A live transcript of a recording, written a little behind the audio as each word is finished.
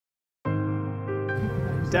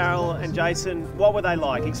Daryl and Jason, what were they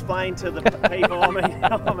like? Explain to the people.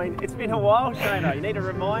 I mean, it's been a while, Shane. You need to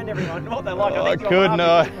remind everyone what they're like.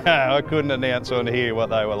 I couldn't announce on here what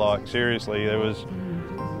they were like. Seriously,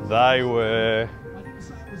 they were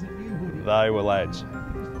lads.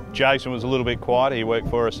 Jason was a little bit quiet. He worked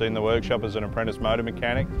for us in the workshop as an apprentice motor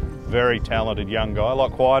mechanic. Very talented young guy, a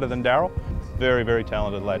lot quieter than Daryl. Very, very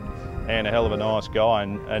talented lad, and a hell of a nice guy.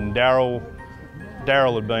 And Daryl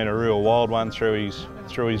had been a real wild one through his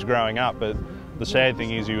growing up, but the sad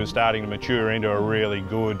thing is he was starting to mature into a really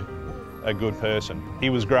good person. He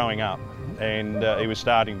was growing up, and he was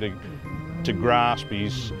starting to grasp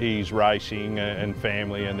his racing and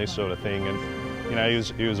family and this sort of thing. And you know,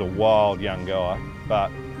 he was a wild young guy,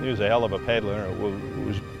 but he was a hell of a paddler,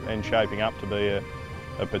 and shaping up to be a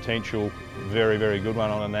potential very, very good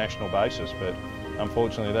one on a national basis. But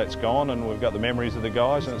unfortunately that's gone, and we've got the memories of the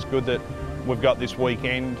guys, and it's good that we've got this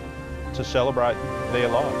weekend to celebrate their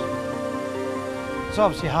lives. It's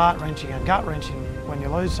obviously heart-wrenching and gut-wrenching when you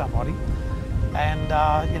lose somebody, and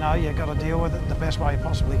you know, you've got to deal with it the best way you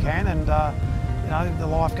possibly can, and you know, the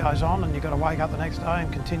life goes on, and you've got to wake up the next day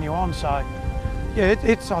and continue on. So yeah, I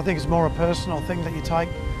think it's more a personal thing that you take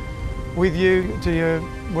with you to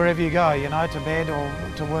wherever you go, you know, to bed or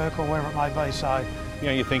to work or wherever it may be. So you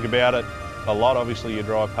know, you think about it a lot. Obviously you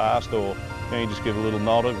drive past, or you know, you just give a little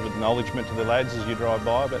nod of acknowledgement to the lads as you drive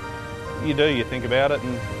by, but you think about it,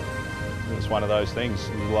 and it's one of those things.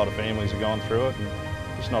 There's a lot of families have gone through it, and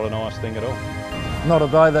it's not a nice thing at all. Not a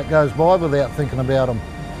day that goes by without thinking about them.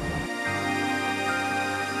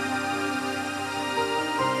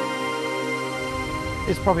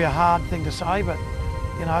 it's probably a hard thing to say, but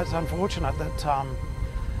you know, it's unfortunate that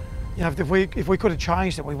you know, if we could have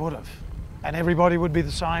changed it, we would have, and everybody would be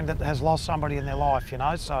the same that has lost somebody in their life, you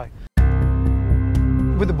know. So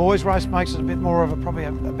with the boys race makes it a bit more of probably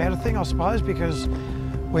a better thing, I suppose, because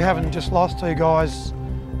we haven't just lost two guys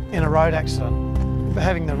in a road accident. But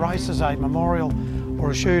having the race as a memorial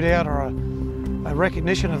or a shootout or a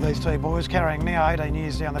recognition of these two boys carrying now 18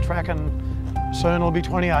 years down the track, and soon it'll be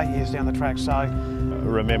 28 years down the track. So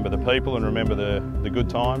remember the people and remember the good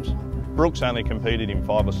times. Brooks only competed in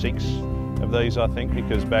 5 or 6 of these, I think,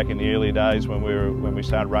 because back in the early days when we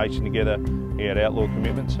started racing together, he had outlaw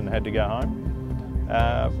commitments and had to go home.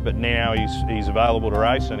 But now he's available to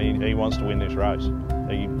race, and he wants to win this race.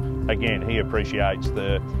 He appreciates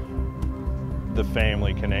the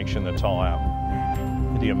family connection, the tie-up,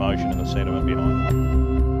 the emotion and the sentiment behind it.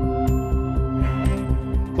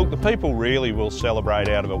 Look, the people really will celebrate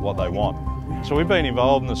out of it what they want. So we've been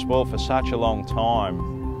involved in the sport for such a long time,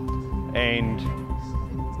 and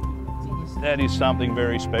that is something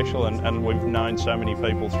very special, and we've known so many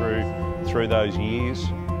people through those years.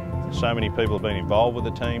 So many people have been involved with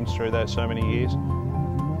the teams through that so many years.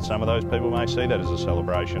 Some of those people may see that as a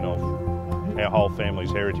celebration of our whole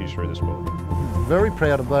family's heritage through the sport. Very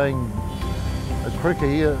proud of being a Krikke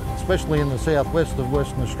here, especially in the southwest of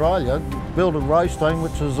Western Australia. Built a race team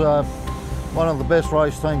which is one of the best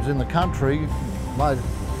race teams in the country. Mate,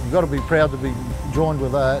 you've got to be proud to be joined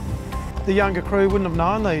with that. the younger crew wouldn't have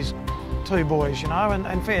known these two boys, you know,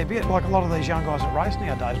 and fair bit, like a lot of these young guys that race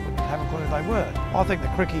nowadays wouldn't have a clue who they were. I think the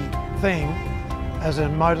Krikke thing, as a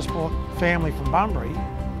motorsport family from Bunbury,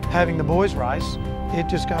 having the boys race, it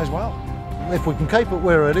just goes well. If we can keep it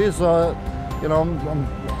where it is, you know,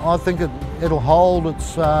 I think it'll hold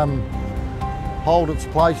its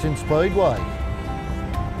place in Speedway.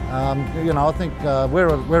 You know, I think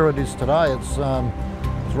where it is today, it's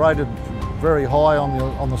rated very high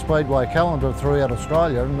on the Speedway calendar throughout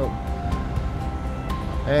Australia,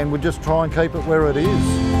 and we just try and keep it where it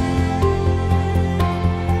is.